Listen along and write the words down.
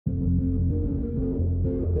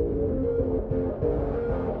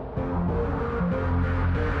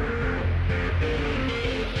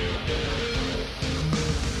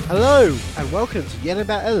Hello, and welcome to Yen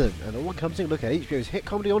About Ellen, an all-encompassing look at HBO's hit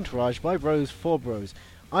comedy Entourage by Bros for Bros.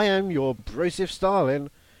 I am your Brosif Starlin,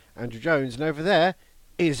 Andrew Jones, and over there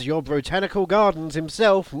is your Botanical Gardens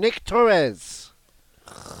himself, Nick Torres.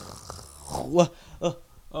 What?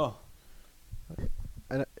 Oh.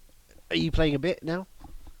 And, are you playing a bit now?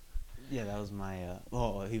 Yeah, that was my.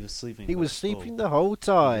 He was sleeping. He was sleeping the whole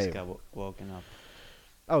time. He just got woken up.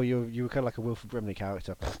 Oh, you were kind of like a Wilford Brimley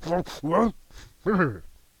character.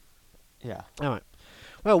 Yeah. Alright.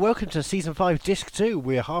 Well, welcome to Season 5, Disc 2.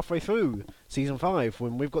 We're halfway through Season 5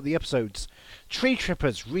 when we've got the episodes Tree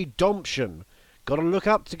Trippers, Redemption, Gotta Look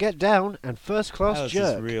Up to Get Down, and First Class How is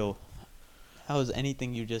Jerk. this real? How is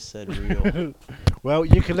anything you just said real? Well,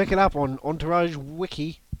 you can look it up on Entourage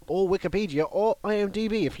Wiki, or Wikipedia, or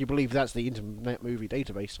IMDb if you believe that's the Internet Movie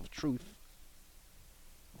Database of truth.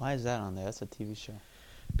 Why is that on there? That's a TV show.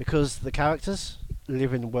 Because the characters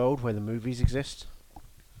live in a world where the movies exist.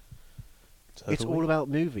 It's all about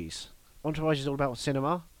movies. Entourage is all about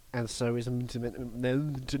cinema, and so is the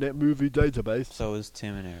Internet Movie Database. So is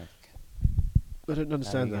Tim and Eric. I don't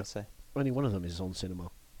understand that. Say? Only one of them is on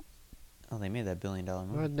cinema. Oh, they made that $1 billion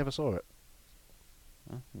movie. I never saw it.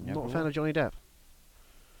 Huh? You I'm never not a will? fan of Johnny Depp.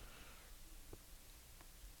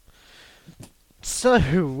 So,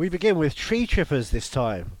 we begin with Tree Trippers this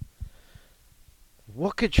time.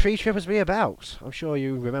 What could Tree Trippers be about? I'm sure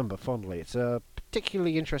you remember fondly. It's a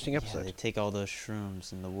particularly interesting Yeah, episode. they take all those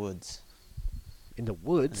shrooms in the woods. In the And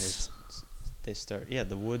woods? they start. Yeah,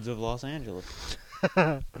 the woods of Los Angeles.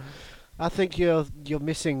 I think you're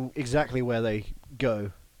missing exactly where they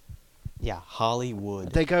go. Yeah,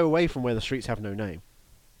 Hollywood. They go away from where the streets have no name.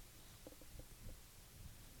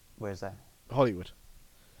 Where's that? Hollywood.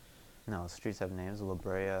 No, streets have names. La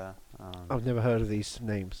Brea. I've never heard of these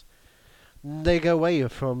names. They go away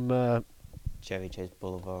from... Chevy Chase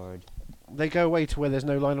Boulevard. they go away to where there's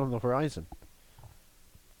no line on the horizon.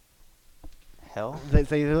 Hell? They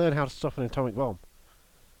learn how to stop an atomic bomb.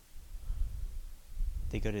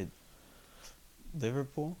 They go to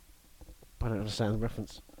Liverpool? I don't understand the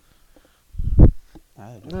reference.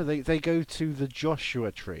 I don't No, know. they go to the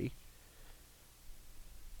Joshua Tree.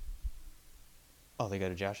 Oh, they go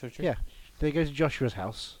to Joshua Tree? Yeah. They go to Joshua's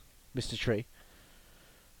house, Mr. Tree,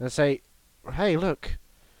 and say, hey, look.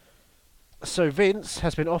 So Vince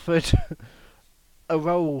has been offered a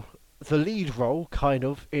role, the lead role, kind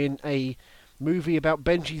of, in a movie about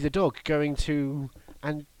Benji the dog going to,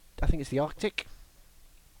 and I think it's the Arctic.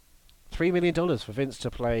 $3 million for Vince to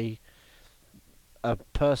play a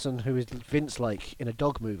person who is Vince-like in a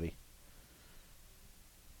dog movie.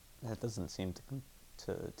 That doesn't seem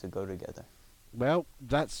to go together. Well,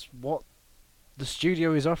 that's what the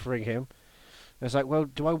studio is offering him. It's like, well,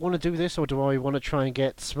 do I want to do this, or do I want to try and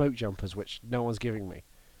get smoke jumpers, which no one's giving me?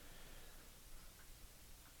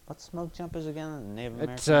 What's Smoke Jumpers again? Native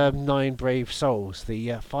American? It's Nine Brave Souls,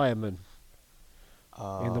 the firemen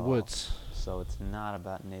in the Oh, woods. So it's not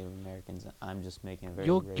about Native Americans. I'm just making a very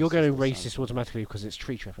You're racist going racist assumption. automatically because it's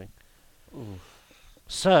tree tripping. Oof.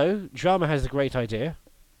 So, Drama has the great idea.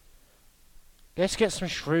 Let's get some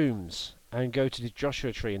shrooms and go to the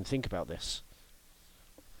Joshua Tree and think about this.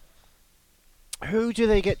 Who do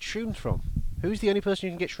they get shrooms from? Who's the only person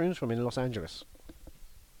you can get shrooms from in Los Angeles?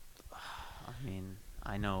 I mean,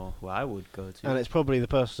 I know who I would go to. And it's probably the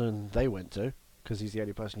person they went to, because he's the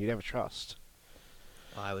only person you'd ever trust.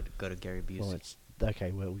 I would go to Gary Busey. Well, it's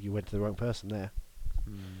okay. Well, you went to the wrong person there.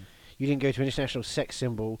 Hmm. You didn't go to international sex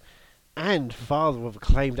symbol and father of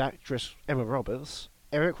acclaimed actress Emma Roberts,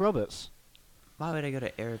 Eric Roberts, Why would I go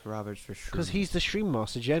to Eric Roberts for shrooms? because he's the Shroom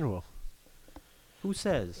Master General. Who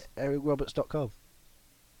says? EricRoberts.com.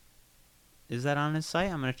 Is that on his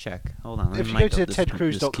site? I'm gonna check. Hold on. let If me you go mic to up this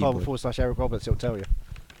tedcruz.com keyboard. /Eric Roberts, it'll tell you.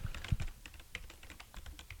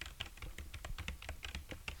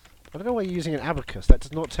 I don't know why you're using an abacus. That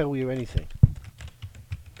does not tell you anything.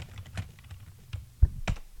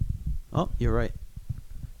 Oh, you're right.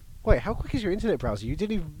 Wait, how quick is your internet browser?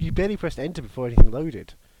 You barely pressed enter before anything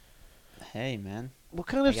loaded. Hey, man. What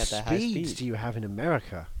kind I of got that high speeds speed. do you have in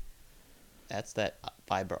America? That's that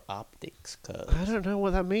fiber optics code. I don't know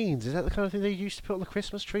what that means. Is that the kind of thing they used to put on the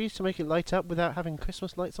Christmas trees to make it light up without having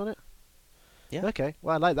Christmas lights on it? Yeah. Okay,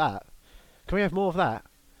 well, I like that. Can we have more of that?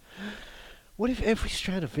 What if every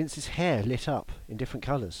strand of Vince's hair lit up in different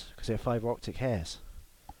colours because they're fibre optic hairs?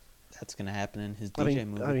 That's gonna happen in his I DJ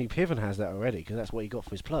mean, movie. Piven has that already because that's what he got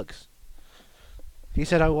for his plugs. He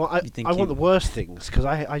said, I want You think the he- worst things because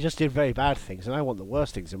I just did very bad things and I want the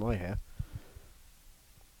worst things in my hair.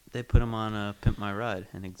 They put him on Pimp My Ride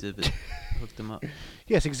and Exhibit. Hooked him up.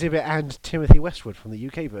 Yes, Exhibit and Timothy Westwood from the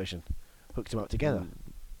UK version hooked him up together.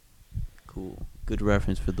 Cool. Good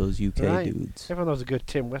reference for those UK Right. dudes. Everyone knows a good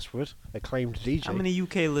Tim Westwood, acclaimed DJ. How many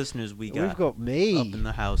UK listeners we got? We've got me. Up in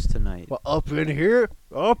the house tonight. Well, up in here.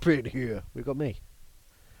 We've got me.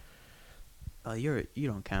 You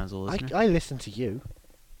don't count as a listener. I listen to you.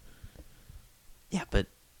 Yeah, but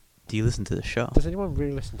do you listen to the show? Does anyone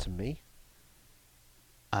really listen to me?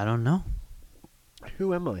 I don't know.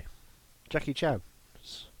 Who am I? Jackie Chan.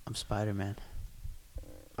 I'm Spider-Man.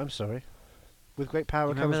 I'm sorry. With great power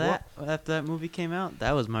Remember comes that? After that movie came out,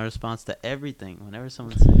 that was my response to everything. Whenever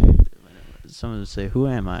someone would say, "Who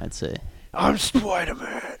am I?" I'd say, what? I'm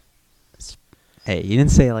Spider-Man. "Hey, you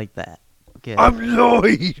didn't say it like that." Okay. I'm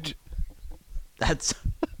Lloyd. That's.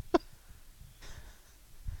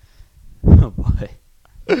 Oh boy.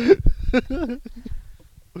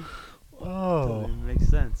 Oh, Totally makes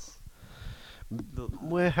sense.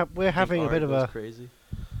 we're having a bit of crazy.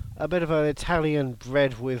 a bit of an Italian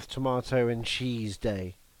bread with tomato and cheese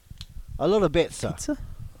day. A lot of pizza. Pizza?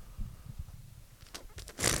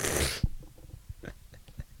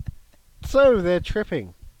 So they're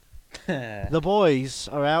tripping. The The boys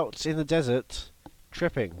are out in the desert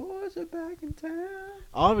tripping. boys are back in town.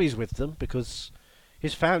 Ari's with them because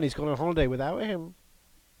his family's gone on holiday without him.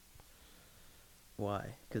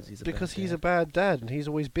 Why? Because he's He's a bad dad and he's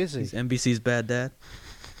always busy. He's NBC's bad dad.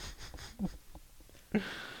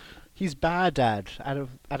 He's bad dad,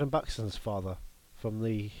 Adam Buxton's father, from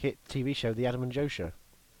the hit TV show The Adam and Joe Show.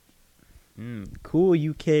 Cool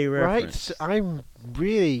UK reference. Right? I'm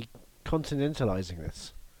really continentalizing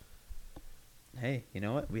this. Hey, you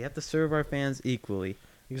know what? We have to serve our fans equally.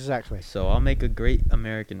 Exactly. So I'll make a great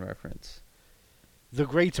American reference. The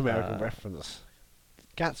Great American Reference.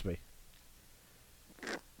 Gatsby.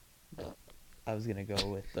 I was gonna go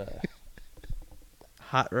with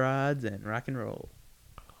hot rods and rock and roll.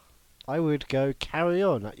 I would go Carry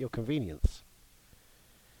On at your convenience.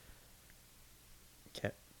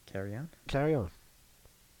 Carry on. Carry on.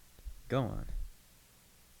 Go on.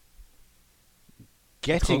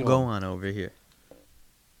 Getting Go on. on over here.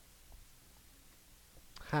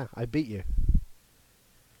 Ha, I beat you.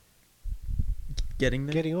 Getting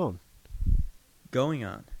there. Getting on. Going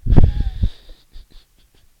on.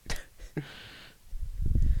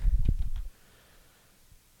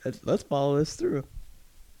 Let's follow this through.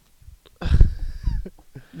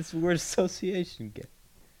 This word association game.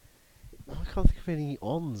 I can't think of any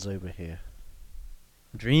ons over here.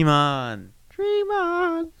 Dream on. Dream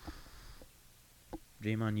on.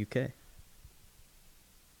 Dream on UK.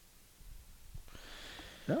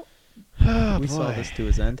 No. Oh, We saw boy. this to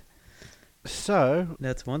its end. So,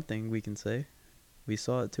 That's one thing we can say. We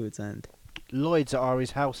saw it to its end. Lloyd's at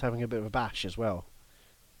Ari's house having a bit of a bash as well.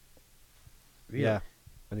 Really? Yeah.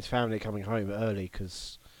 And his family coming home early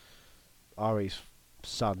because Ari's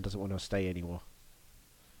son doesn't want to stay anymore.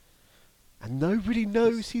 And nobody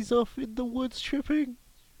knows he's off in the woods tripping.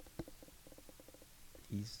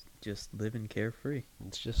 He's just living carefree.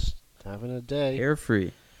 It's just having a day.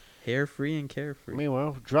 Carefree. Hair-free and carefree.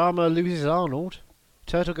 Meanwhile, Drama loses Arnold.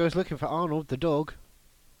 Turtle goes looking for Arnold, the dog.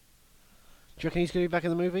 Do you reckon he's going to be back in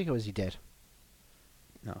the movie, or is he dead?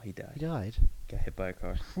 No, he died. He died. Got hit by a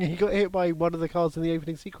car. He got hit by one of the cars in the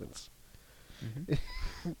opening sequence.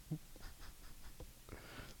 Mm-hmm.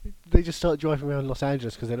 They just start driving around Los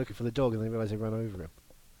Angeles because they're looking for the dog and they realise they ran over him.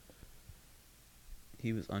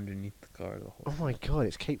 He was underneath the car the whole Oh my god,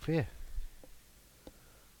 it's Cape Fear.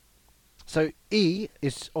 So E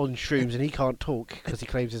is on shrooms and he can't talk because he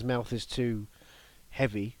claims his mouth is too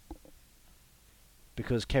heavy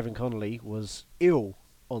because Kevin Connolly was ill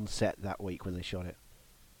on set that week when they shot it.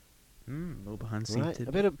 A little behind the scenes. Right?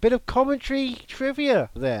 tidbit. A bit of commentary trivia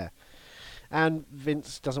there. And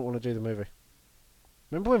Vince doesn't want to do the movie.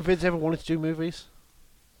 Remember when Vince ever wanted to do movies?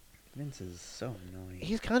 Vince is so annoying.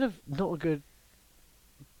 He's kind of not a good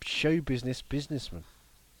show businessman.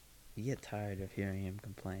 You get tired of hearing him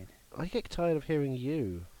complain. I get tired of hearing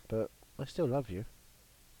you, but I still love you.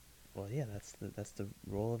 Well, yeah, that's the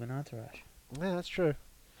role of an entourage. Yeah, that's true.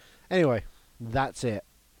 Anyway, that's it.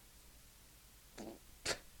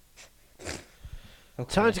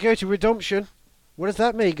 Okay. Time to go to Redemption. What does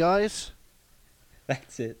that mean, guys?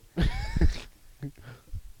 That's it.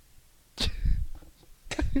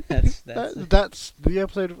 that's it. That's the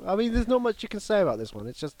episode. I mean, there's not much you can say about this one.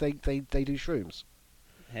 It's just they do shrooms.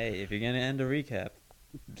 Hey, if you're gonna end a recap,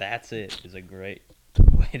 that's it. Is a great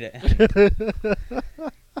way to end.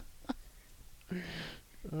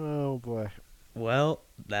 Oh boy, Well,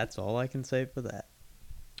 that's all I can say for that.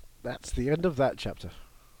 that's the end of that chapter.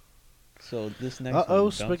 So this next Uh-oh,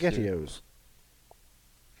 one, Dumpster. SpaghettiOs.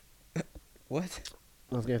 What?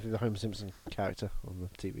 I was going through the Homer Simpson character on the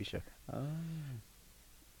TV show. Oh.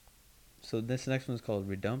 So this next one's called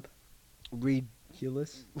Redump. Re-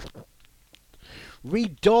 Ridiculous.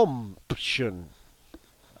 Redomption.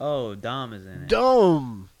 Oh, Dom is in it.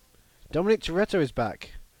 Dom. Dominic Toretto is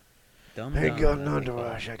back. Dumb I ain't got Dom, none that's to what they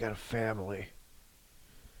call rush. I got a family.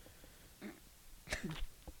 it.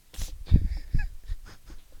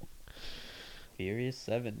 Furious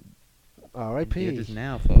 7. R.I.P. Theaters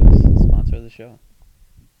now, folks. Sponsor of the show.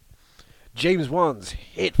 James Wan's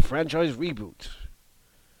hit franchise reboot.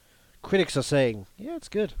 Critics are saying, yeah, it's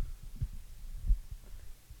good.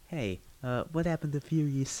 Hey, what happened to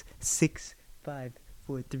Furious 6, 5,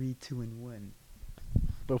 4, 3, 2, and 1?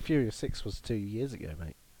 Well, Furious 6 was 2 years ago,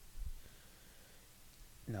 mate.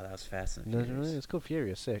 No, that was Fast and No, Furious. it's called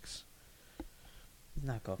Furious 6. It's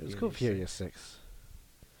not called It was Furious. called Furious 6.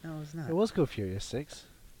 No, it's not. It was called Furious 6.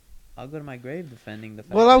 I'll go to my grave defending the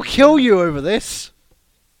fact Well, that I'll it's kill not. you over this.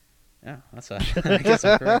 Yeah, that's a, I guess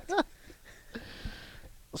I'm correct.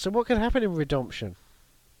 So what could happen in Redemption?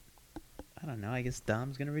 I don't know. I guess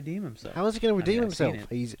Dom's gonna redeem himself. How is he going to I mean, redeem I've seen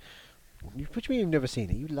himself? What do you mean you've never seen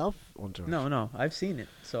it? You love Entourage. No, I've seen it,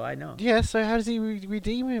 so I know. Yeah, so how does he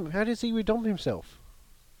redeem him? How does he redeem himself?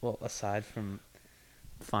 Well, aside from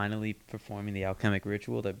finally performing the alchemic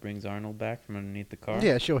ritual that brings Arnold back from underneath the car.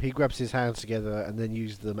 Yeah, sure. He grabs his hands together and then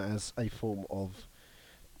uses them as a form of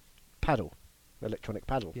paddle, electronic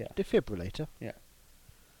paddle, Yeah. defibrillator. Yeah.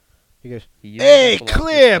 He goes, He uses "Hey, the Philosopher's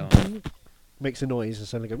clear!" Stone. Makes a noise and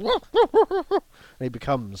suddenly goes, and he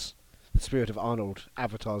becomes the spirit of Arnold,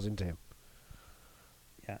 avatars into him.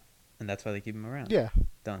 And that's why they keep him around. Yeah.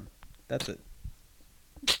 Done. That's it.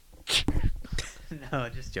 No,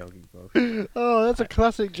 just joking, folks. Oh, that's a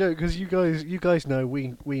classic joke because you guys know,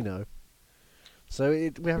 we know. So we're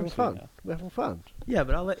having course we fun. know. We're having fun. Yeah,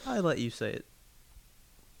 but I'll let you say it.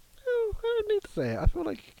 Oh, I don't need to say it. I feel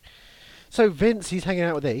like. So Vince, he's hanging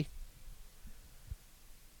out with E.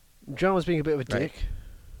 Drama's being a bit of a Right. dick.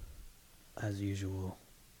 As usual.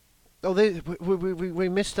 Oh, we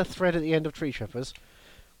missed a thread at the end of Tree Shoppers.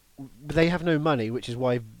 They have no money, which is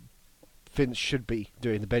why Vince should be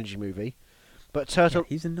doing the Benji movie. But Turtle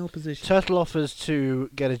He's in no position. Turtle offers to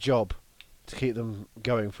get a job to keep them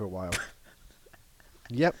going for a while.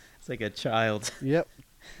 Yep, It's like a child. yep.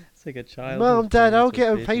 It's like a child. Mum, whose Dad, I'll parents get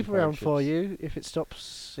are a facing paper round for hardships.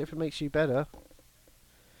 you if it makes you better.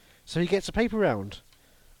 So he gets a paper round.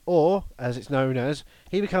 Or, as it's known as,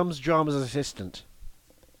 he becomes Drama's assistant.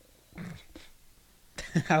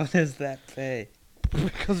 How does that pay?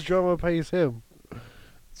 Because Drama pays him.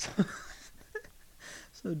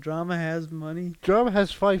 So Drama has money, Drama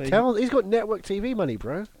has 5 But he- talents. He's got network TV money,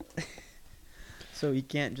 bro. so he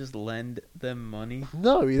can't just lend them money,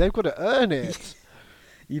 No, they've got to earn it.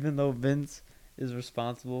 even though Vince is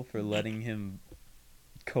responsible for letting him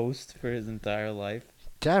coast for his entire life.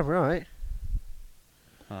 Damn right.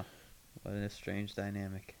 What a strange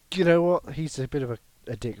dynamic. You know what? He's a bit of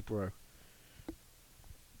a dick, bro.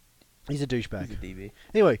 He's a douchebag. He's a DB.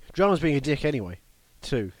 Anyway, Drama's being a dick anyway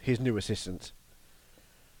to his new assistant.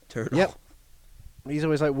 Turtle. Yep. He's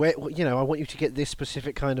always like, I want you to get this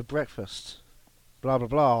specific kind of breakfast. Blah, blah,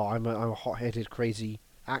 blah. I'm a hot-headed, crazy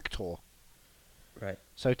actor. Right.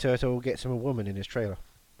 So Turtle gets him a woman in his trailer.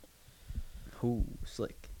 Ooh,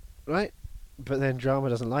 slick. Right? But then Drama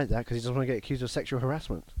doesn't like that because he doesn't want to get accused of sexual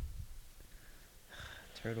harassment.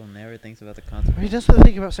 Turtle never thinks about the He consequences. doesn't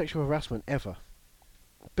think about sexual harassment ever.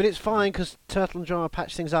 But it's fine because Turtle and Drama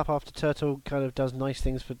patch things up after Turtle kind of does nice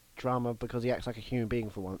things for Drama because he acts like a human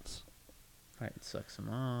being for once. Right, sucks him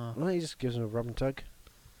off, Well, he just gives him a rub and tug.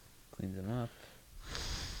 cleans him up,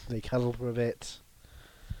 They cuddle for a bit.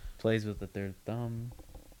 plays with the third thumb,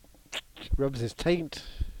 Rubs his taint.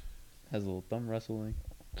 has a little thumb wrestling.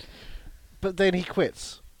 But then he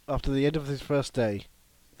quits. After the end of his first day,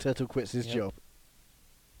 Turtle quits his Yep. job.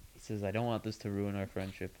 He says, "I don't want this to ruin our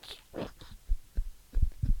friendship."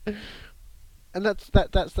 And that's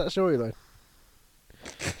that storyline.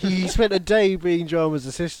 He spent a day being Drama's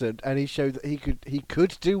assistant, and he showed that he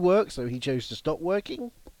could do work, so he chose to stop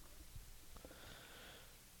working.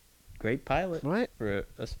 Great pilot Right. for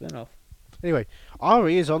a spin-off. Anyway,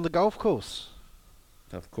 Ari is on the golf course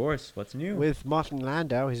Of course. What's new? with Martin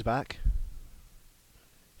Landau. He's back.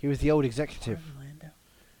 He was the old executive Martin Landau.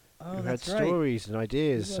 Oh, who had that's right. stories and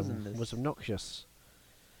ideas He was in and this. was obnoxious.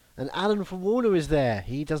 And Alan from Warner is there.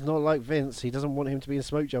 He does not like Vince. He doesn't want him to be in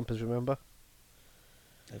Smoke Jumpers. Remember?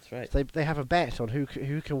 That's right. They have a bet on who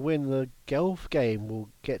can win the golf game. Will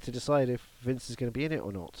get to decide if Vince is going to be in it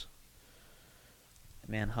or not.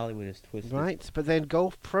 Man, Hollywood is twisted. Right, but then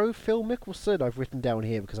golf pro Phil Mickelson I've written down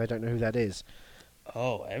here because I don't know who that is.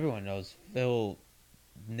 Oh, everyone knows Phil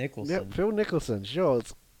Nicholson. Yep, Phil Nicholson. Sure,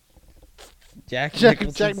 it's Jack Jack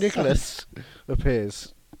Nicholson's Nicholas appears.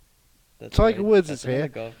 son. That's Tiger right. Woods That's is here, another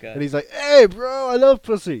golf guy. And he's like, "Hey, bro, I love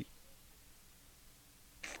pussy."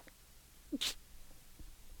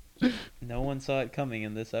 No one saw it coming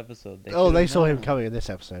in this episode. Oh, should've they saw him known. coming in this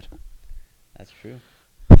episode. That's true.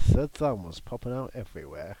 Third thumb was popping out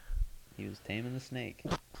everywhere. He was taming the snake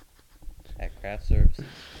at craft services,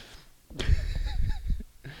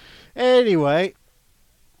 Anyway,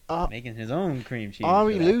 making his own cream cheese.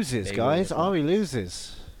 Ari for that loses, big guys. old- Ari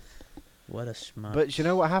loses. What a schmuck. But you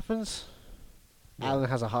know what happens? Yeah. Alan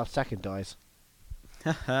has a heart attack and dies.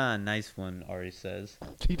 Haha, nice one, Ari says.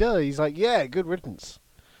 He does. He's like, "Yeah, good riddance."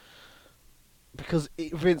 Because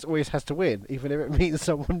Vince always has to win, even if it means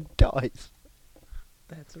someone dies.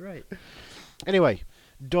 That's right. Anyway,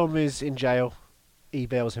 Dom is in jail. He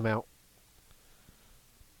bails him out.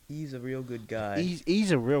 He's a real good guy.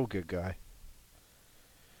 He's a real good guy.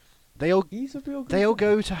 They all He's a real good They all guy.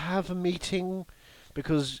 go to have a meeting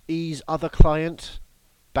because E's other client,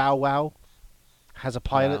 Bow Wow, has a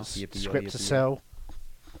pilot's Yippee-yo, script to yippee-yo. sell.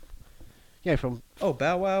 Yeah, from Oh,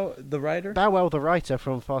 Bow Wow, the writer? Bow Wow, the writer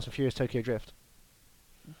from Fast and Furious Tokyo Drift.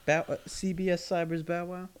 CBS Cyber's Bow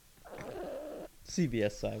Wow?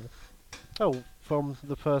 CBS Cyber. Oh, from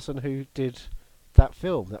the person who did that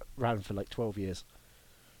film that ran for like 12 years.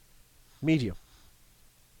 Medium.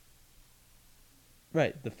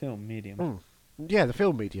 Right, the film Medium. Mm. Yeah, the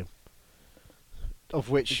film Medium. Of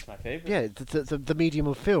which, It's my favorite. yeah, the medium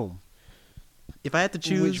of film. If I had to In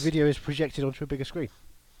choose, which video is projected onto a bigger screen.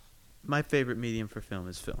 my favorite medium for film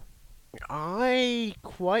is film. I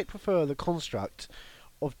quite prefer the construct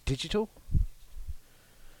of digital.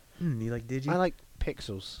 You like Digi? I like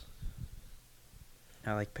pixels.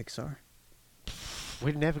 I like Pixar.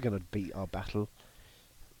 We're never going to beat our battle.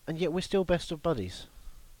 And yet we're still best of buddies.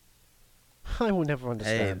 I will never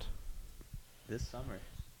understand. This summer.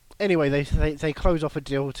 Anyway, they close off a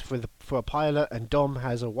deal for a pilot, and Dom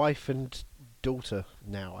has a wife and daughter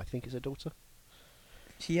now. I think it's a daughter.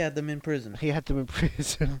 He had them in prison. He had them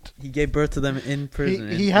imprisoned. He gave birth to them in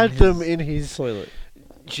prison. He in had his them in his toilet.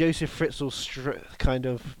 Joseph Fritzl kind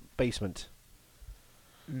of basement.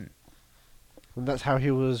 Mm. And that's how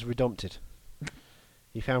he was redempted.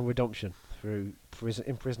 He found redemption through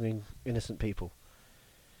imprisoning innocent people.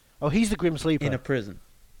 Oh, he's the Grim Sleeper. In a prison.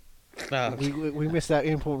 Oh, We missed that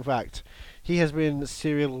important fact. He has been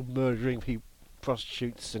serial murdering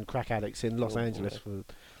prostitutes and crack addicts in Los Oh, Angeles boy.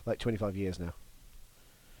 for like 25 years now.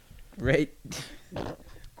 great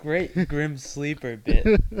Grim Sleeper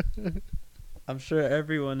bit. I'm sure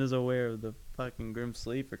everyone is aware of the fucking Grim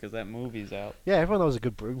Sleeper because that movie's out. Yeah, everyone knows a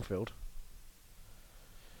good Broomfield.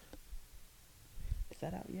 Is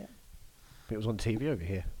that out yet? It was on TV over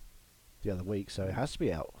here the other week, so it has to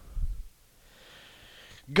be out.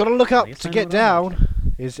 Gotta look up guess to I know get what I'm watching. down.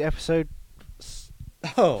 Is episode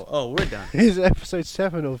We're done. is episode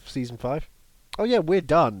 7 of season 5. Oh yeah, we're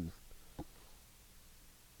done.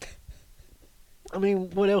 I mean,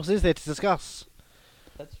 what else is there to discuss?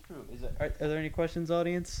 That's true. Are there any questions,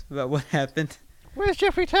 audience, about what happened? Where's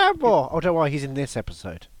Jeffrey Tambor? Oh, don't worry, he's in this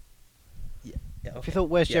episode. Yeah, If you thought,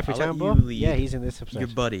 where's Yeah, Jeffrey I'll let Tambor? you lead. Yeah, he's in this episode.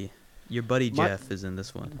 Your buddy My- Jeff is in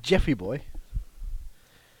this one. Jeffy boy.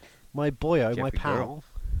 My boyo, my Jeffrey pal. girl.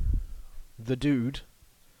 The dude.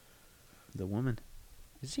 The woman.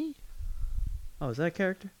 Is he? Oh, is that a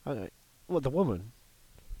character? I don't know. What, the woman?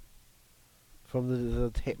 From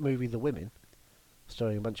the hit movie The Women,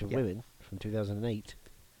 starring a bunch of Yeah. women from 2008.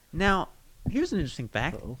 Now, here's an interesting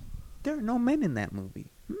fact. Uh-oh. There are no men in that movie.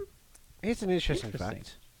 Here's an interesting Interesting.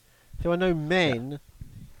 fact. There are no men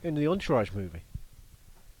in the Entourage movie.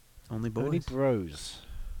 Only boys. Only bros.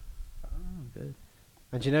 Oh, good.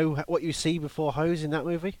 And do you know what you see before hose in that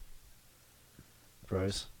movie?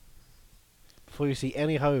 Bros. Before you see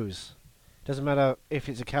any hose. Doesn't matter if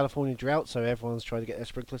it's a California drought, so everyone's trying to get their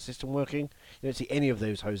sprinkler system working. You don't see any of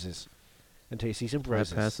those hoses until you see some That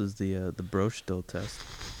bros. passes the Brochstill test.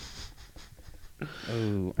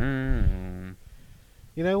 Oh.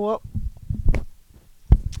 You know what?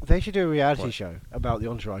 They should do a reality What? show about the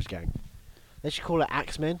Entourage gang. They should call it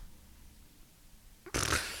Axemen.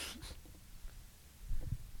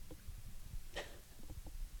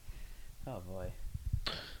 Oh boy.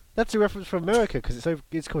 That's a reference from America because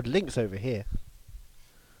it's called Lynx over here.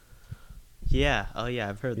 Yeah. Oh yeah,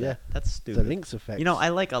 I've heard Yeah. that. That's The stupid. Lynx effect. You know, I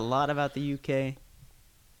like a lot about the UK.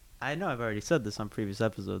 I know I've already said this on previous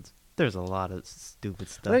episodes. There's a lot of stupid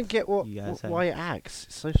I stuff. don't get you guys why it acts.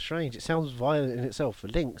 It's so strange. It sounds violent in itself.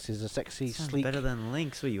 Lynx is a sexy, Sounds sleek. better than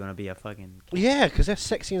Lynx. What, you want to be a fucking... Yeah, because they're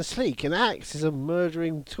sexy and sleek. And Axe is a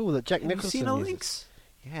murdering tool that Jack Have you Nicholson seen a uses. Lynx?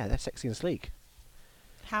 Yeah, they're sexy and sleek.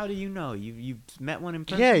 How do you know? You met one in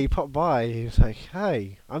person? Yeah, he popped by. He was like,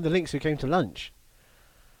 "Hey, I'm the Lynx who came to lunch."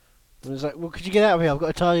 And I was like, "Well, could you get out of here? I've got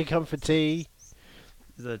a Tiger come for tea.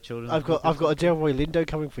 Is that a children's I've book got or a something? Delroy Lindo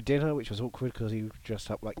coming for dinner," which was awkward because he dressed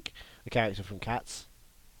up like a character from Cats,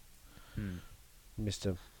 Hmm.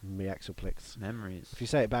 Mr. Miaxoplex. Memories. If you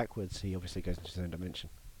say it backwards, he obviously goes into his own dimension.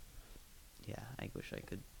 Yeah, I wish I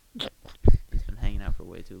could. He's been hanging out for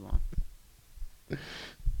way too long.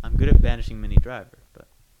 I'm good at banishing Mini Driver, but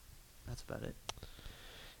that's about it.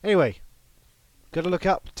 Anyway, gotta look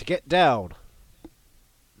up to get down.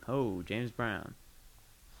 Oh, James Brown.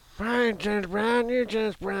 Brian, James Brown, you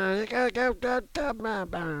James Brown, you gotta go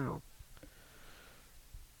down.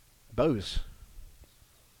 Bose.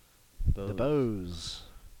 The Bose.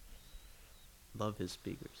 Love his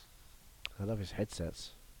speakers. I love his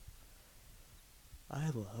headsets. I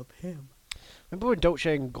love him. Remember when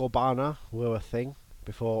Dolce and Gabbana were a thing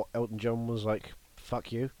before Elton John was like,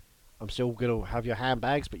 "Fuck you, I'm still gonna have your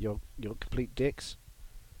handbags, but you're complete dicks."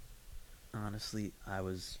 Honestly, I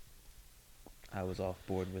was off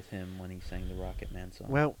board with him when he sang the Rocket Man song.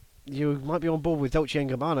 Well, you might be on board with Dolce and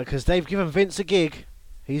Gabbana because they've given Vince a gig.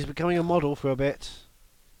 He's becoming a model for a bit,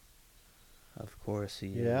 of course he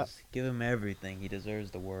Yeah. is. Give him everything. He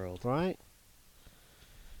deserves the world. right?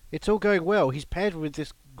 It's all going well. He's paired with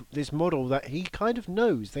this model that he kind of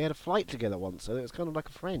knows. They had a flight together once, so it's kind of like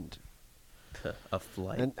a friend. A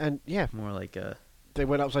flight. And yeah, More like a. they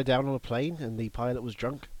went upside down on a plane, and the pilot was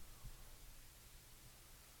drunk.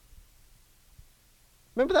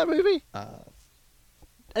 Remember that movie?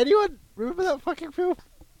 Anyone remember that fucking film?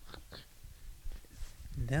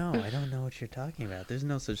 No, I don't know what you're talking about. There's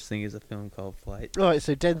no such thing as a film called Flight. Right,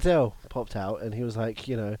 so Denzel popped out, and he was like,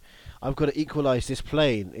 I've got to equalize this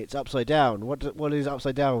plane. It's upside down. What is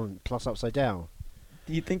upside down plus upside down?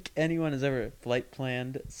 Do you think anyone has ever flight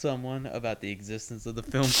planned someone about the existence of the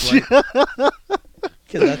film Flight?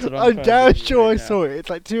 Because that's what I'm trying damn to do sure right I now. saw it. It's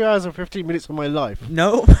like 2 hours and 15 minutes of my life.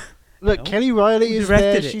 No. Look, No. Kelly Riley Who is there.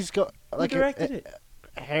 directed it? She's got Who like directed it?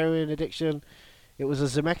 a heroin addiction. It was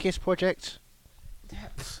a Zemeckis project.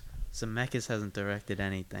 Zemeckis hasn't directed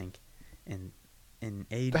anything in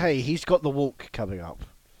ages. Hey, he's got The Walk coming up.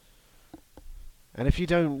 And if you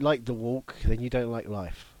don't like The Walk, then you don't like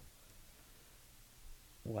life.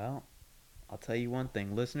 Well, I'll tell you one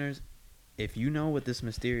thing, listeners. If you know what this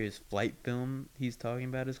mysterious flight film he's talking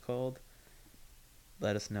about is called,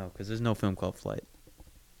 let us know, because there's no film called Flight.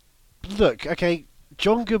 Look, okay,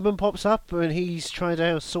 John Goodman pops up and he's trying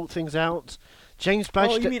to sort things out. James Badge.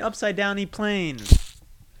 Oh, you mean Upside Downy Plane?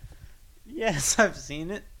 Yes, I've seen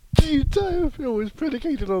it. The entire film was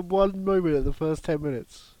predicated on one moment in the first 10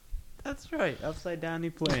 minutes. That's right, Upside Downy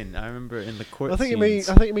Plane. I remember in the court I think scenes.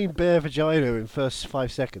 you mean bare vagina in first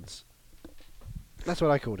 5 seconds. That's what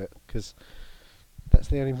I called it, because that's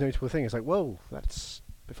the only notable thing. It's like, whoa, that's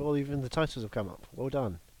before even the titles have come up. Well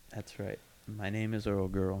done. That's right. My name is Earl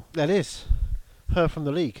Girl. That is her from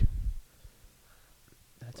the League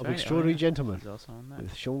That's of right. Extraordinary yeah. Gentlemen He's also on that.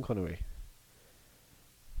 with Sean Connery.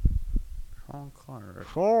 Sean Connery.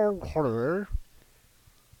 Sean Connery.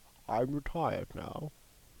 I'm retired now.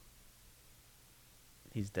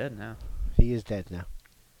 He's dead now. He is dead now.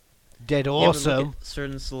 Dead You ever look awesome. at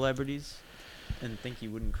certain celebrities and think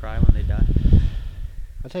you wouldn't cry when they die?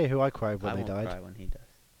 I'll tell you who I cried when I they won't died. cry when he dies.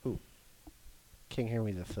 King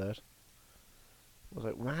Henry III. I was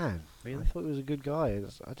like, man, Really? I thought he was a good guy.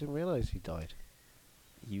 I didn't realise he died.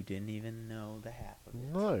 You didn't even know the half of it.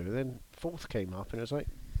 No, then fourth came up and it was like,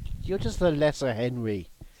 you're just the lesser Henry.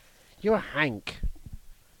 You're Hank.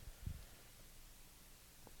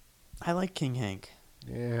 I like King Hank.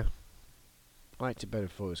 Yeah. I liked it better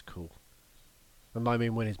before it was cool. And I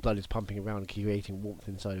mean when his blood is pumping around and creating warmth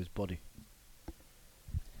inside of his body.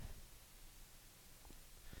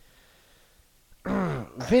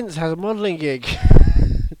 Vince has a modelling gig.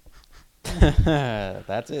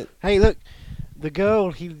 That's it. Hey, look, the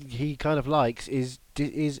girl he kind of likes is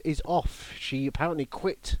off. She apparently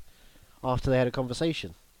quit after they had a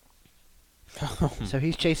conversation. So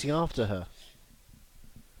he's chasing after her.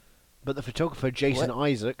 But the photographer Jason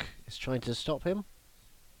Isaac is trying to stop him.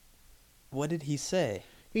 What did he say?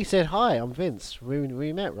 He said, "Hi, I'm Vince.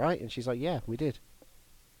 We met, right?" And she's like, "Yeah, we did."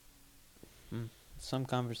 Some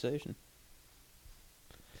conversation.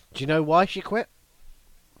 Do you know why she quit?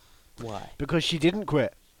 Why? Because she didn't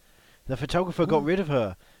quit. The photographer got Ooh. rid of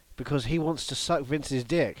her because he wants to suck Vince's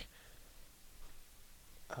dick.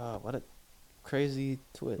 Oh, what a crazy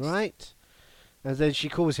twist. Right? And then she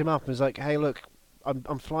calls him up and is like, "Hey, look,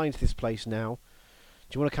 I'm flying to this place now.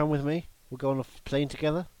 Do you want to come with me? We'll go on a plane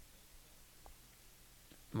together."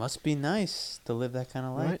 Must be nice to live that kind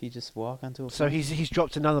of life. Right. You just walk onto a So plane. he's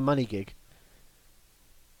dropped another money gig,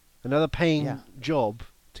 another paying Yeah. job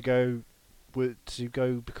to go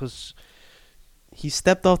because. He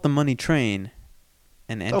stepped off the money train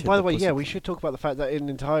and entered Oh, by the way, pussy yeah, we plane. should talk about the fact that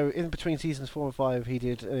in between seasons 4 and 5, he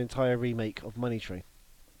did an entire remake of Money Tree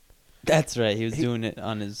That's right. He was He- doing it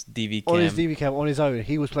on his DV cam. on his DV cam on his own.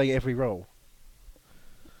 He was playing every role.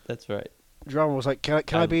 That's right. Drama was like, "Can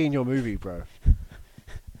I be in your movie, bro?"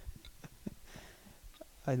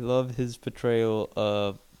 I love his portrayal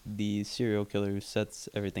of the serial killer who sets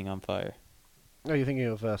everything on fire. No, you're thinking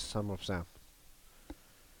of Summer of Sam,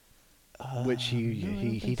 which no, I don't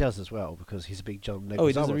he think does as well because he's a big John Leguizamo Oh,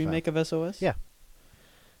 he does a fan. remake of SOS? Yeah.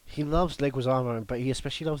 He loves Leguizamo, but he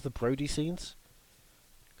especially loves the Brody scenes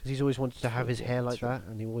because he's always wanted to have his hair like That's right.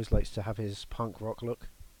 that, and he always likes to have his punk rock look.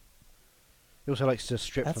 He also likes to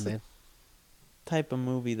strip That's for a- men. Type of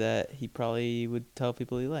movie that he probably would tell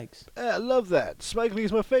people he likes. I love that. Spike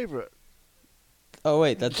Lee's my favorite. Oh,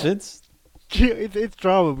 wait, that's Vince? It's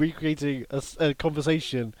drama recreating a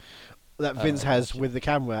conversation that Vince has gotcha. with the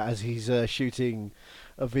camera as he's shooting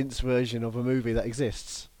a Vince version of a movie that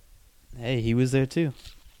exists. Hey, he was there too.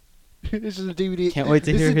 This is a DVD. Can't wait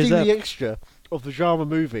to this hear is a his DVD up. extra of the drama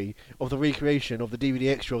movie of the recreation of the DVD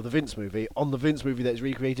extra of the Vince movie on the Vince movie that's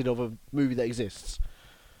recreated of a movie that exists.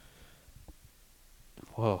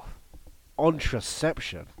 Whoa.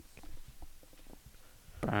 Ontraception,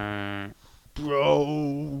 Brrr.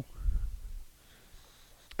 bro.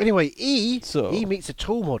 Anyway, E meets a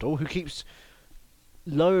tall model who keeps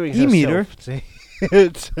lowering E-meter?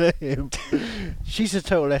 herself to him. She's a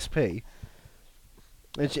total SP.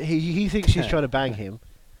 And he thinks she's trying to bang him,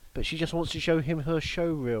 but she just wants to show him her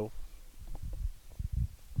show reel.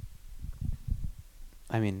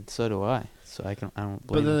 I mean, so do I. So I don't But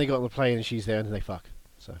blame then him. they got on the plane and she's there and they fuck.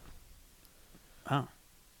 So. Oh.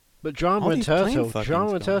 But Drama All and these plane Turtle, fucking's Drama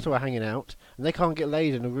and going Turtle are hanging out, and they can't get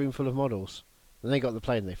laid in a room full of models. Then they got on the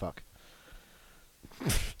plane and they fuck.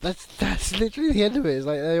 That's literally the end of it. It's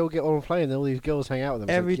like they all get on a plane and all these girls hang out with them.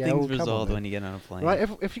 It's like, Everything's yeah, well, come on, resolved then. when you get on a plane. Right,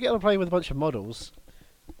 if you get on a plane with a bunch of models,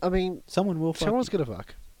 I mean, Someone will fuck someone's you. gonna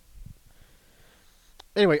fuck.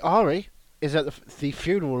 Anyway, Ari is at the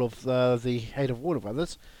funeral of the head of Warner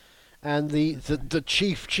Brothers, and the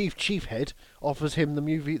chief head offers him the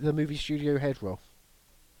movie studio head role.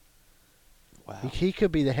 Wow. He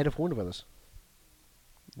could be the head of Warner Brothers.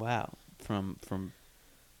 Wow. From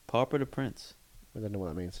pauper to prince. I don't know what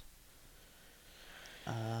that means.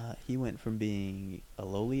 He went from being a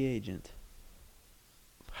lowly agent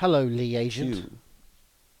Hello, Lee Agent. to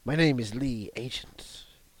My name is Lee Agent.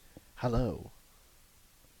 Hello.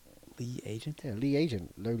 Lee Agent. Yeah, Lee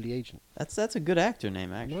Agent. Lowly Agent. That's a good actor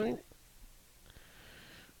name, actually. Right?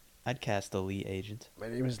 I'd cast a Lee Agent. My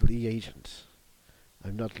name is Lee Agent.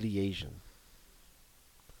 I'm not liaison.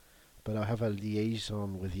 But I'll have a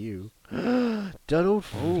liaison with you. Donald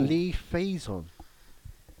Oh. Lee Faison.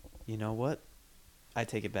 You know what? I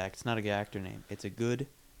take it back. It's not a good actor name. It's a good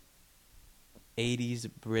 80s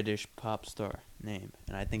British pop star name.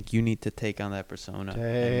 And I think you need to take on that persona and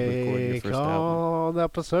record your Take first album. on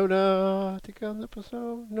that persona. Take on that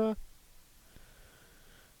persona.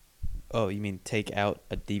 Oh, you mean take out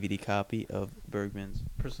a DVD copy of Bergman's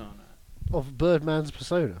persona? Of Birdman's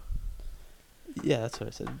persona. Yeah, that's what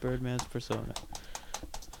I said. Birdman's persona.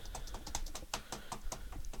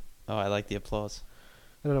 Oh, I like the applause.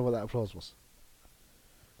 I don't know what that applause was.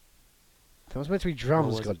 That was meant to be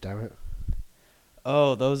drums, was it? goddammit.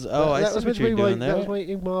 Oh, those. Oh, I that see was what meant to you're be doing that was there. my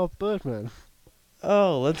Ingmar Birdman.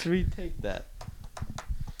 Oh, let's retake that.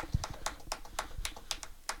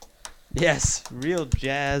 Yes, real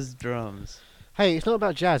jazz drums. Hey, it's not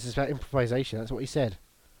about jazz, it's about improvisation. That's what he said.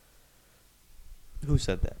 Who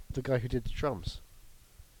said that? The guy who did the drums.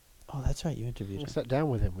 Oh, that's right. You interviewed I him. sat down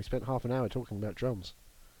with him. We spent half an hour talking about drums.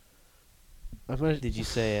 Did you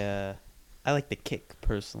say? I like the kick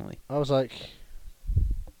personally. I was like,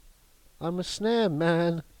 I'm a snare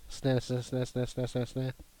man. Snare, snare, snare, snare, snare, snare,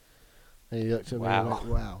 snare. And he looked at me and Wow. went,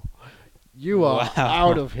 wow. You are Wow.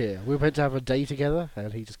 out of here. We were meant to have a day together,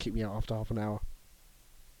 and he just kicked me out after half an hour.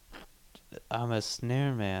 I'm a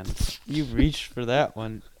snare man. You reached for that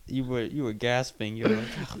one. You were gasping. You were like,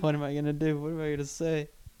 "What am I gonna do? What am I gonna say?"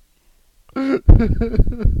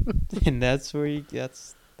 And that's where you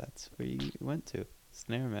went to,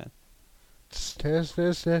 snare man. Snare,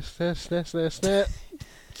 snare, snare, snare, snare, snare, snare.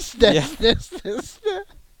 Snare, Yeah. snare, snare, snare.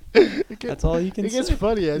 It That's all you can It say. gets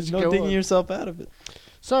funnier as There's you no go digging on. yourself out of it.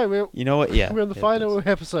 So we're You know what? Yeah. we're on the it final does.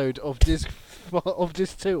 episode of disc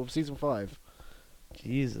 2 of season 5.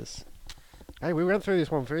 Jesus. Hey, we went through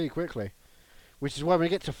this one very quickly. Which is why when we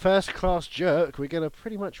get to First Class Jerk, we're going to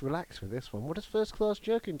pretty much relax with this one. What does First Class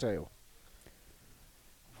Jerk entail?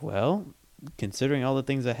 Well, considering all the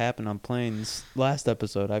things that happened on planes last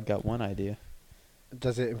episode, I've got one idea.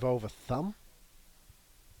 Does it involve a thumb?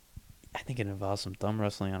 I think it involves some thumb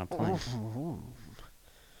wrestling on a plane.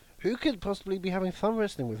 Who could possibly be having thumb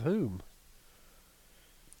wrestling with whom?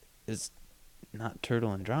 It's not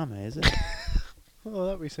Turtle and Drama, is it? Oh,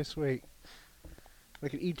 that'd be so sweet.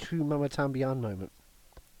 Like an E2 Mama Tambian moment.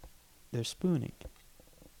 They're spooning.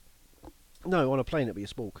 No, on a plane it'd be a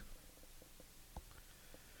spork.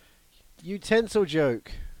 Utensil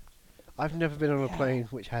joke. I've never been on a plane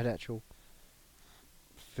which had actual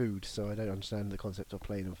food, so I don't understand the concept of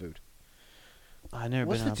plane and food. I've never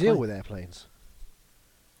What's been the on a deal plane. with airplanes?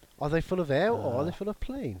 Are they full of air or are they full of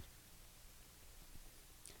plane?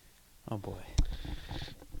 Oh boy.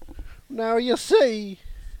 Now you see.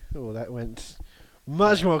 Oh, that went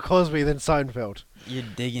much more Cosby than Seinfeld. You're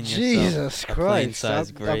digging yourself Jesus a Christ!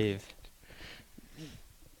 plane-sized grave.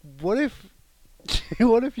 What if?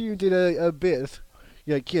 What if you did a bit,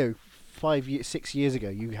 like 6 years ago,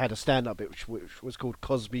 you had a stand-up bit which was called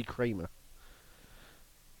Cosby Kramer,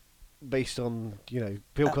 based on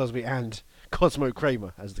Bill Cosby and Cosmo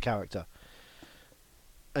Kramer as the character,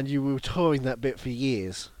 and you were touring that bit for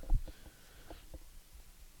years.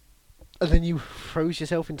 And then you froze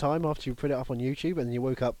yourself in time after you put it up on YouTube, and then you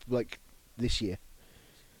woke up like this year.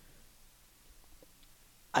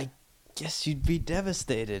 I guess you'd be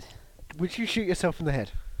devastated. Would you shoot yourself in the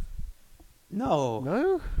head? No.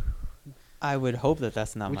 No. I would hope that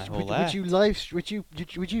that's not my whole act. Would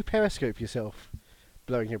you periscope yourself,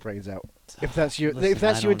 blowing your brains out? If that's your Listen, if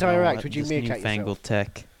that's I your don't entire know act, would you this meerkat newfangled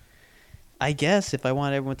yourself? tech. I guess if I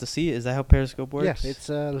want everyone to see it, is that how Periscope works? Yeah, it's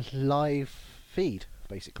a live feed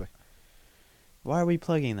basically. Why are we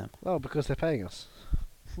plugging them? Oh, because they're paying us.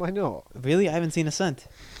 Why not? Really? I haven't seen a cent.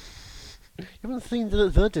 You haven't seen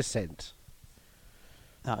the Descent.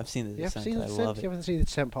 No, I've seen the You haven't Descent. seen the I Descent. love You it. haven't seen the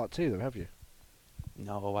Descent Part 2, though, have you?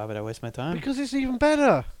 No, why would I waste my time? Because it's even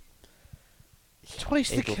better. Twice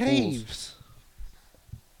the April Fools. Caves.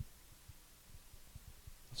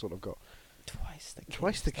 That's what I've got. Twice the Caves.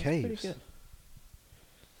 Twice the That's pretty Caves. good.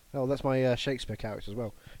 Oh, that's my Shakespeare character as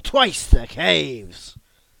well. Twice the Caves.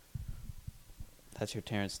 That's your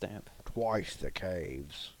Terrence Stamp. Twice the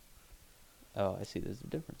Caves. Oh, I see. There's a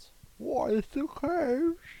difference. Twice the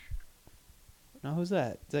Caves. Now, who's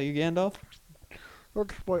that? Is that you, Gandalf?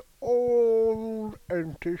 That's my old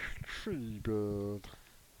dentist seabird.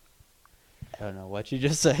 I don't know what you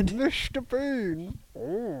just said. Mr. Bean.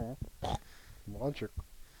 Oh. Magic.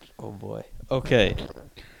 Oh boy. Okay.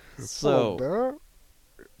 So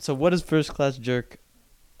what does First Class Jerk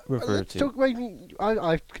refer Let's to? talk,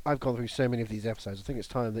 I've gone through so many of these episodes. I think it's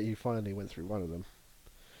time that you finally went through one of them.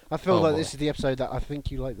 I feel Oh, like boy. this is the episode that I think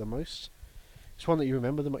you like the most. It's one that you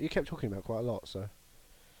remember the most. You kept talking about quite a lot, so.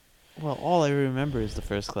 Well, all I remember is the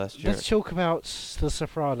First Class Jerk. Let's talk about The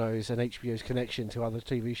Sopranos and HBO's connection to other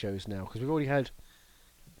TV shows now, because we've already had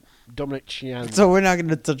Dominic Chian. So we're not going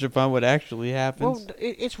to touch upon what actually happens? Well,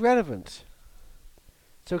 it's relevant.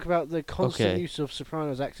 Talk about the constant Okay. use of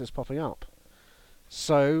Sopranos actors popping up.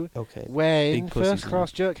 So, Okay. when Big pussies First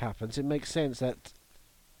Class Jerk happens, it makes sense that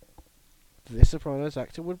this Sopranos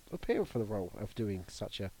actor would appear for the role of doing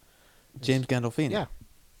such a... James Gandolfini. Yeah.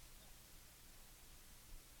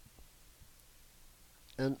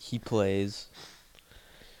 And He plays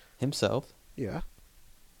himself, yeah.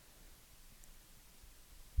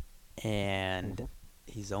 and Mhm.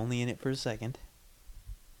 he's only in it for a second.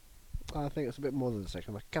 I think it's a bit more than a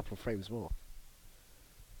second, like a couple of frames more.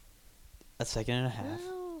 A second and a half.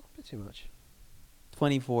 Well, a bit too much.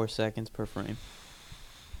 24 seconds per frame.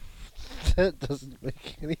 That doesn't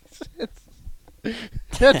make any sense.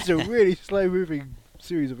 That's a really slow-moving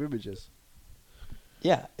series of images.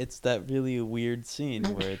 Yeah, it's that really weird scene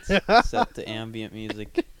where it's set to ambient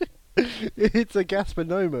music. It's a Gaspar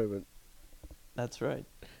No moment. That's right.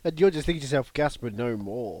 And you're just thinking to yourself, Gaspar No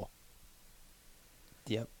more.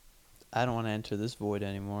 Yep. I don't want to enter this void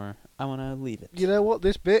anymore. I want to leave it. You know what?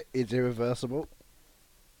 This bit is irreversible.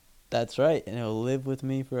 That's right, and it'll live with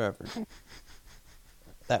me forever.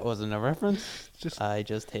 That wasn't a reference. I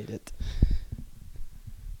just hate it.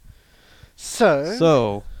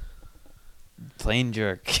 So, Plane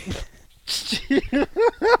Jerk.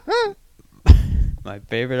 My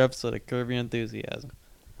favorite episode of Curb Your Enthusiasm.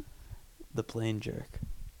 The Plane Jerk.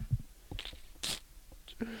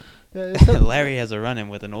 Larry has a run-in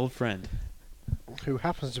with an old friend. Who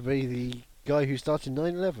happens to be the guy who started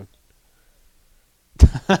 9/11.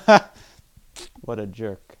 What a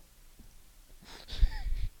jerk.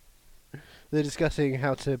 They're discussing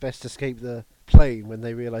how to best escape the plane when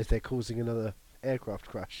they realise they're causing another aircraft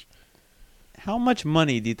crash. How much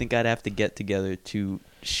money do you think I'd have to get together to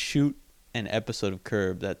shoot an episode of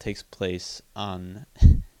Curb that takes place on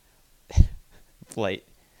Flight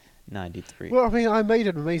 93? Well, I mean, I made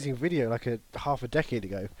an amazing video like half a decade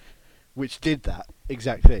ago, which did that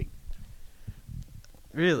exact thing.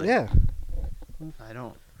 Really? Yeah. I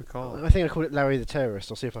don't recall. I think I called it Larry the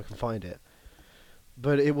Terrorist. I'll see if I can find it.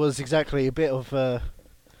 But it was exactly a bit of a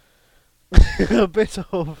bit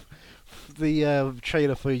of the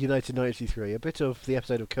trailer for United 93, a bit of the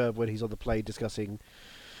episode of Curb when he's on the plane discussing,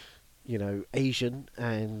 Asian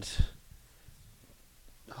and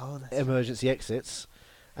emergency exits,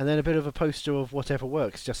 and then a bit of a poster of Whatever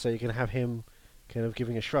Works, just so you can have him kind of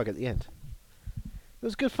giving a shrug at the end. It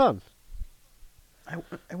was good fun.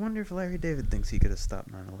 I wonder if Larry David thinks he could have stopped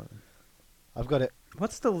 9/11. I've got it.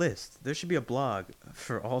 What's the list? There should be a blog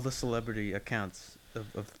for all the celebrity accounts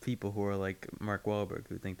of people who are like Mark Wahlberg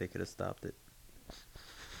who think they could have stopped it.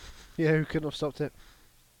 Yeah, who couldn't have stopped it?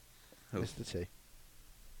 Who? Mr. T.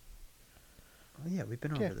 Oh yeah, we've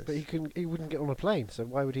been Yeah, over this. but he wouldn't get on a plane, so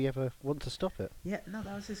why would he ever want to stop it? Yeah, no,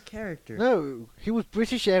 that was his character. No, he was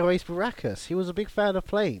British Airways Baracus. He was a big fan of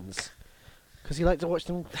planes because he liked to watch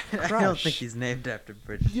them crash. I don't think he's named after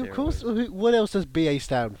British Of course. Airways. What else does BA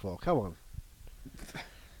stand for? Come on.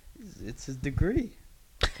 It's his degree.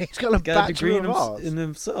 He's got a He's got a degree Bachelor of Arts. in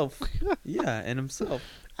himself. Yeah, in himself.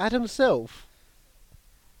 Adam Self.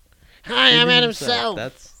 Hi, I'm In Adam himself. Self.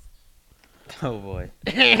 That's. Oh boy.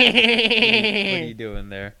 What are you doing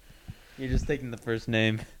there? You're just taking the first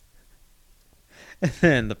name and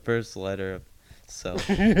then the first letter of self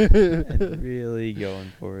and really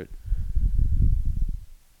going for it.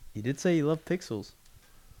 You did say you love Pixels.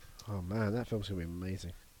 Oh man, that film's gonna be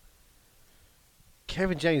amazing.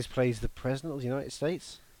 Kevin James plays the President of the United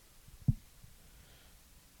States.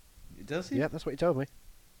 Does he? Yeah, that's what he told me.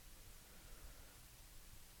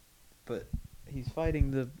 But he's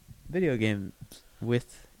fighting the video game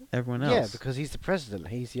with everyone else. Yeah, because he's the president.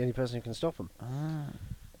 He's the only person who can stop him.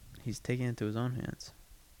 He's taking it into his own hands.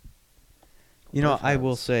 You know, Both I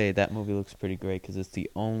will hands. say that movie looks pretty great because it's the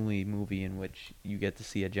only movie in which you get to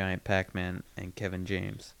see a giant Pac-Man and Kevin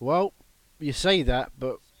James. Well, you say that,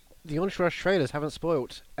 but the Entourage trailers haven't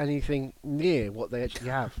spoilt anything near what they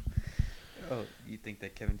actually have. Oh, you think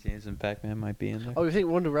that Kevin James and Pac-Man might be in there? Oh, you think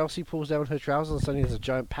Ronda Rousey pulls down her trousers and suddenly there's a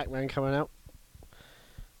giant Pac-Man coming out?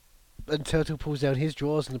 And Turtle pulls down his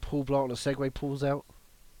drawers and the Paul Blart on a Segway pulls out?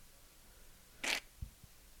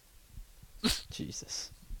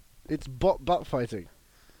 Jesus. It's butt fighting.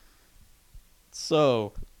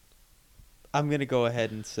 So, I'm going to go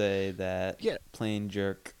ahead and say that Yeah. Plane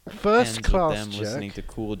Jerk First ends class with them jerk. listening to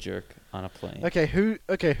Cool Jerk on a plane. Okay, who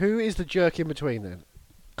is the jerk in between then?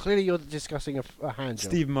 Clearly you're discussing a hand job.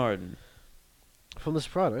 Steve Martin. From The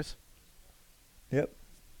Sopranos. Yep.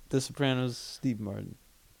 The Sopranos, Steve Martin.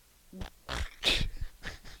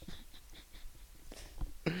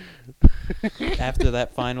 After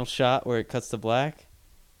that final shot where it cuts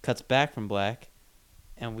back from black,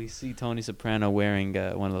 and we see Tony Soprano wearing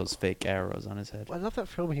one of those fake arrows on his head. I love that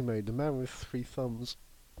film he made, The Man with Three Thumbs.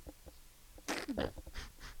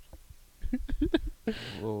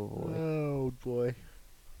 Whoa, boy. Oh boy.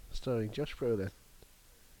 Starring Josh Brolin.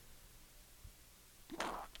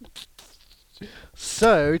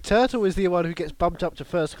 So, Turtle is the one who gets bumped up to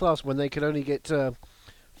first class when they can only get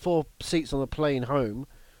 4 seats on the plane home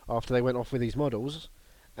after they went off with these models,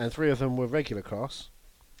 and 3 of them were regular class.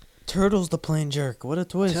 Turtle's the plane jerk. What a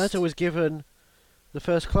twist. Turtle was given the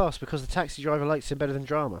first class because the taxi driver likes him better than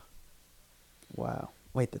drama. Wow.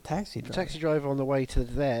 Wait, the taxi The driver? taxi driver on the way to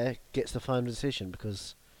there gets the final decision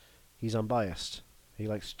because he's unbiased. He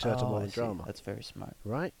likes Turtle more I than see. drama. That's very smart.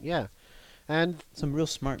 Right? Yeah. And Some real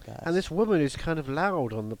smart guys. And this woman is kind of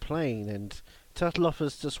loud on the plane, and Turtle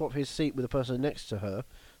offers to swap his seat with the person next to her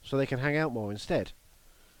so they can hang out more instead.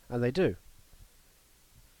 And they do.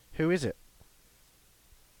 Who is it?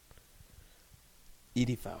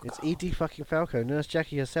 Edie Falco. It's Edie fucking Falco. Nurse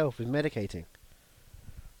Jackie herself is medicating.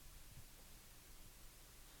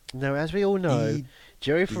 Now, as we all know,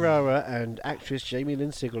 Joey Ferrara and actress Jamie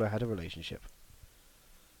Lynn Sigler had a relationship.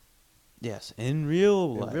 Yes, in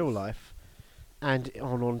real life. In real life. And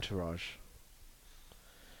on Entourage.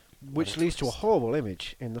 Which leads to a horrible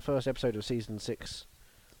image in the first episode of season 6.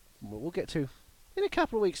 We'll get to in a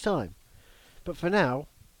couple of weeks' time. But for now,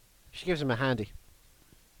 she gives him a handy.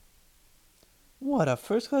 What, a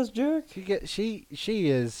first-class jerk? She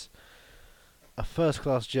is a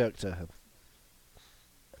first-class jerk to him.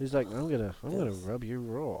 He's like, I'm gonna rub you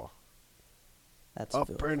raw. That's Up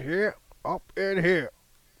filth. in here,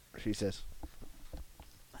 she says.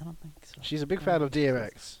 I don't think so. She's a big fan of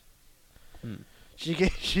DMX. Hmm. She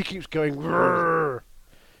keeps going "Grrr"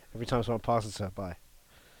 every time someone passes her by.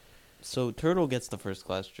 So Turtle gets the first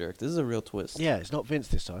class jerk. This is a real twist. Yeah, it's not Vince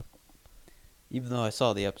this time. Even though I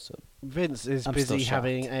saw the episode. Vince is I'm still busy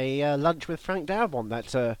having shocked. a lunch with Frank Darabont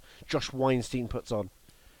that Josh Weinstein puts on.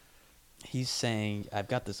 He's saying, I've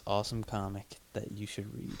got this awesome comic that you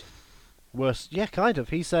should read. Worse, yeah, kind of.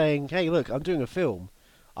 He's saying, "Hey, look, I'm doing a film.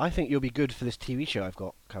 I think you'll be good for this TV show I've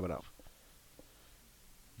got coming up."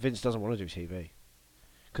 Vince doesn't want to do TV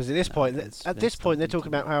because at this No, point, Vince they're talking doesn't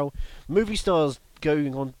about how movie stars go to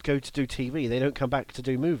do TV. They don't come back to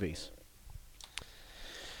do movies.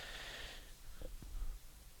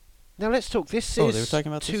 Now let's talk. This Oh, is they were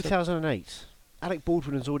talking about this? 2008. Alec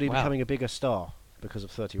Baldwin is already Wow. becoming a bigger star because of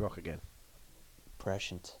 30 Rock again.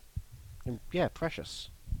 Prescient. And, yeah, Precious.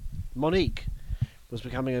 Monique was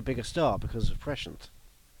becoming a bigger star because of Prescient.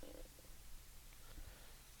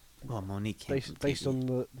 Well, Monique came from Based TV.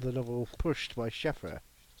 on the novel Pushed by Shaffer.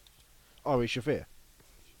 Ari Shafir.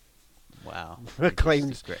 Wow.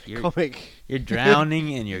 Acclaimed You're, comic. you're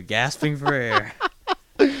drowning and you're gasping for air.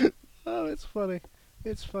 Oh, it's funny.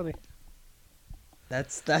 It's funny.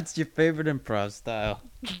 That's your favorite improv style.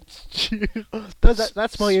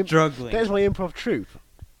 That's my Struggling. That's my improv troupe.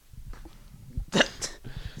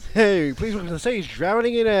 Hey, please welcome to the stage,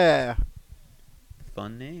 Drowning in Air.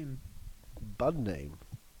 Fun name. Bun name.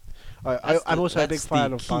 That's I'm the- also a big that's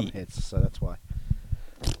fan the of bun key. hits, so that's why.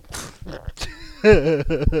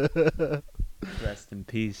 Rest in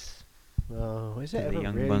peace Oh, is to it the ever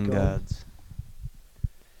young really bun gone? gods.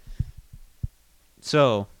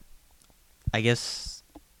 So, I guess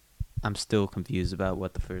I'm still confused about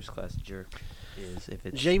what the first class jerk is. If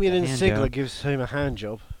it's Jamie a Lynn hand Sigler job. gives him a hand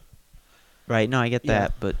job. Right, no, I get Yeah.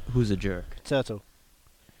 that, but who's a jerk? Turtle.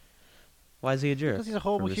 Why is he a jerk? Because he's a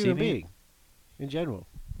horrible For human receiving it? being. In general.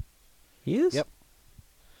 He is? Yep.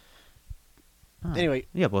 Oh. Anyway,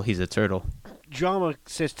 Yeah, well, he's a turtle. Drama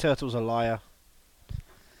says Turtle's a liar.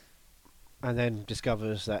 And then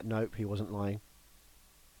discovers that nope, he wasn't lying.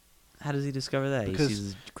 How does he discover that? Because He sees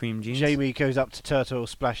his cream jeans? Jamie goes up to Turtle,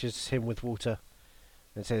 splashes him with water,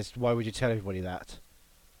 and says, "Why would you tell everybody that?"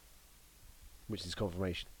 Which is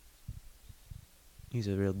confirmation. He's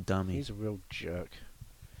a real dummy. He's a real jerk.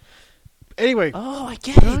 Anyway, Oh, I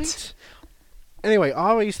get it! right? Anyway,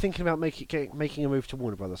 Ari's thinking about making a move to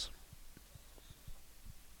Warner Brothers.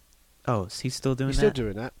 Oh, is he still doing He's that? still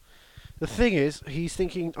doing that. The thing is, he's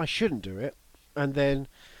thinking, I shouldn't do it, and then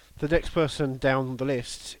the next person down the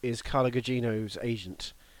list is Carla Gugino's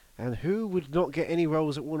agent. And who would not get any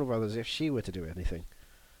roles at Warner Brothers if she were to do anything?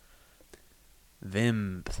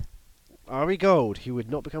 Vimp. Ari Gold, he would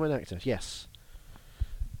not become an actor, yes.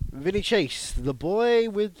 Vinny Chase, the boy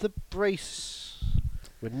with the brace,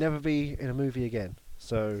 would never be in a movie again.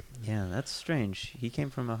 So, Yeah, that's strange. He came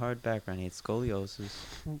from a hard background. He had scoliosis.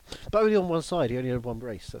 but only on one side, he only had one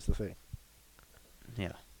brace, that's the thing.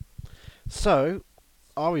 Yeah. So,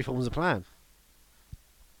 Ari forms a plan,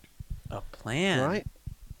 A plan? right?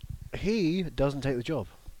 He doesn't take the job.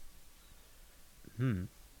 Hmm.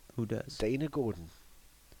 Who does? Dana Gordon.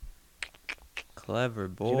 Clever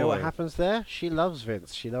boy. Do you know what happens there? She loves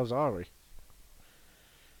Vince. She loves Ari.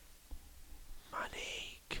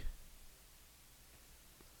 Monique?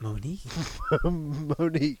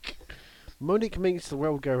 Monique. Monique makes the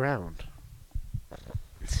world go round.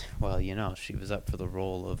 Well, you know, she was up for the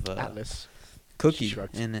role of Atlas. Cookie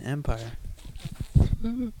shrugged. in Empire.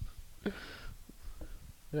 I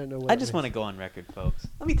don't know what I just want to go on record, folks.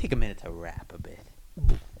 Let me take a minute to rap a bit.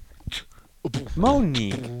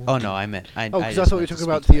 Monique. Oh no, I meant. Oh, because I just thought you were meant to talking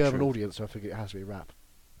about speak the my urban truth. audience, so I figured it has to be rap.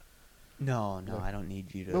 No, No. I don't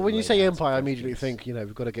need you to. Well, when you lay say down some Empire, I immediately precedents. think,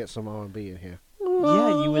 we've got to get some R&B in here.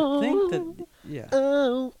 Yeah, you would think that. Yeah.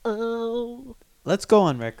 Oh, oh. Let's go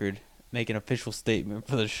on record, make an official statement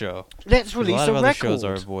for the show. Let's 'Cause release a lot of a other record. shows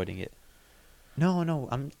are avoiding it. No,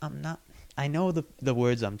 I'm not. I know the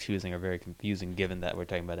words I'm choosing are very confusing, given that we're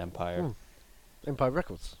talking about Empire. Hmm. Empire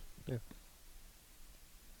Records. Yeah.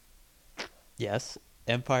 Yes,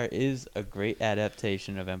 Empire is a great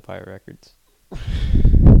adaptation of Empire Records.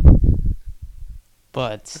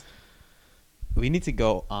 But we need to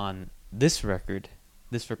go on this record,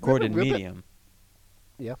 this recorded Ribbit. medium.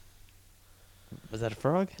 Yeah. Was that a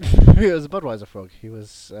frog? He was a Budweiser frog. He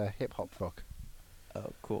was a hip-hop frog.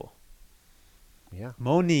 Oh, cool. Yeah.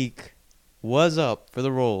 Monique was up for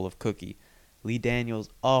the role of Cookie. Lee Daniels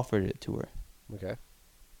offered it to her. Okay.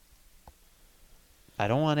 I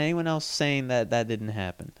don't want anyone else saying that didn't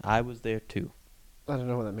happen. I was there too. I don't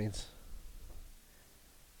know what that means.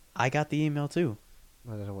 I got the email too.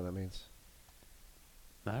 I don't know what that means.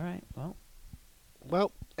 All right, well,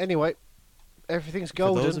 Well, anyway, everything's For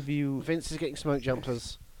golden. those of you, Vince is getting smoke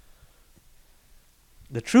jumpers.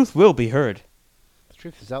 the truth will be heard. The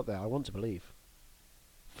truth is out there. I want to believe.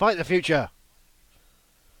 Fight the future.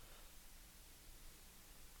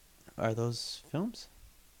 Are those films?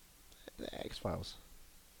 The X-Files.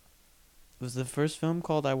 Was the first film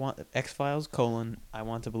called I Want X-Files: I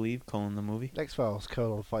Want to Believe: the movie? X-Files: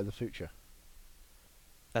 Fight the Future.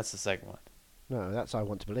 That's the second one. No, that's I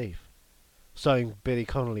Want to Believe. Starring Billy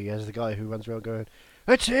Connolly as the guy who runs around going,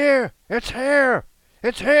 "It's here! It's here!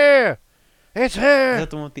 It's here! It's here! Is that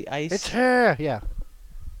the one with the ice? It's here!" Yeah.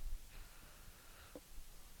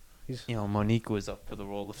 You know, Monique was up for the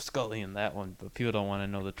role of Scully in that one, but people don't want to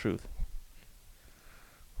know the truth.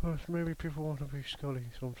 Well, maybe people want to be Scully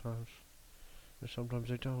sometimes. And sometimes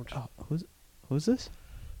they don't. Oh, who's this?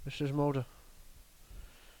 This is Mulder.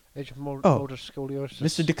 Agent Oh. Mulder Scoliosis.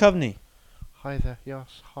 Mr. Duchovny. Hi there.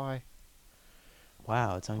 Yes, hi.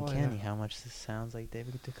 Wow, it's Oh, uncanny yeah. how much this sounds like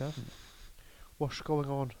David Duchovny. What's going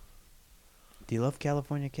on? Do you love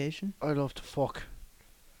Californication? I love to fuck.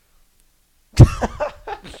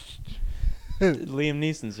 Liam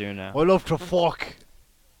Neeson's here now. I love to fuck.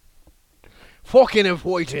 Fucking and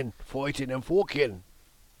fighting. Fighting and fucking.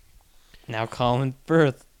 Now Colin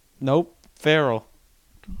Firth. Nope, Farrell.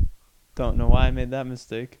 Don't know why I made that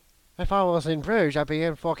mistake. If I was in Bruges, I'd be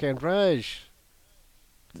in fucking Bruges.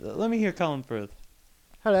 Let me hear Colin Firth.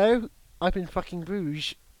 Hello, I've been fucking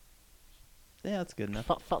Bruges. Yeah, that's good enough.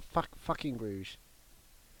 Fucking Bruges.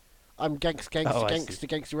 I'm gangster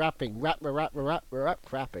rapping. Rap,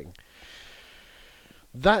 rapping.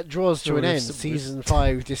 That draws to an end. Season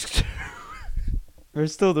 5, disc 2. We're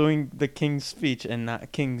still doing the King's Speech and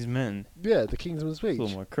not King's Men. Yeah, the Kingsman It's speech. a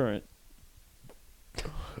little more current.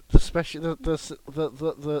 The special,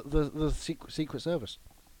 the Secret Service.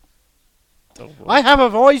 Oh, boy. I have a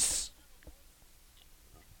voice.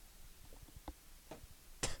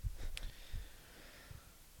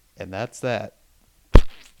 And that's that.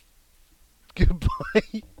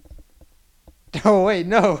 Goodbye. Oh, wait,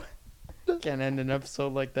 no. Can't end an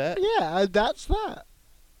episode like that. Yeah, that's that.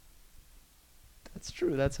 That's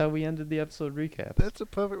true. That's how we ended the episode recap. That's a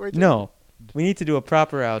perfect way to. No. We need to do a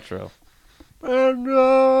proper outro.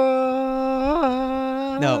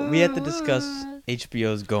 No, we have to discuss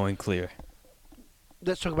HBO's Going Clear.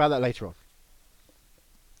 Let's talk about that later on.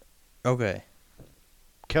 Okay.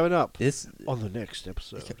 Coming up This on the next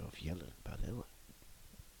episode of Yelling About Ellen.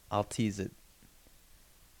 I'll tease it.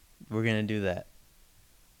 We're gonna do that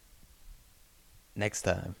next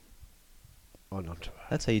time. On Entourage.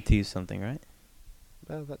 That's how you tease something, right?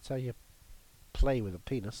 Well, that's how you play with a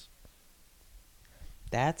penis.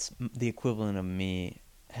 That's the equivalent of me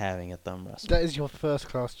having a thumb wrestle. That is your first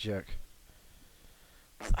class joke.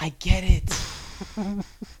 I get it.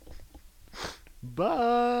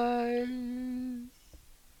 Bye.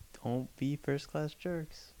 Don't be first class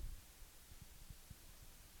jerks.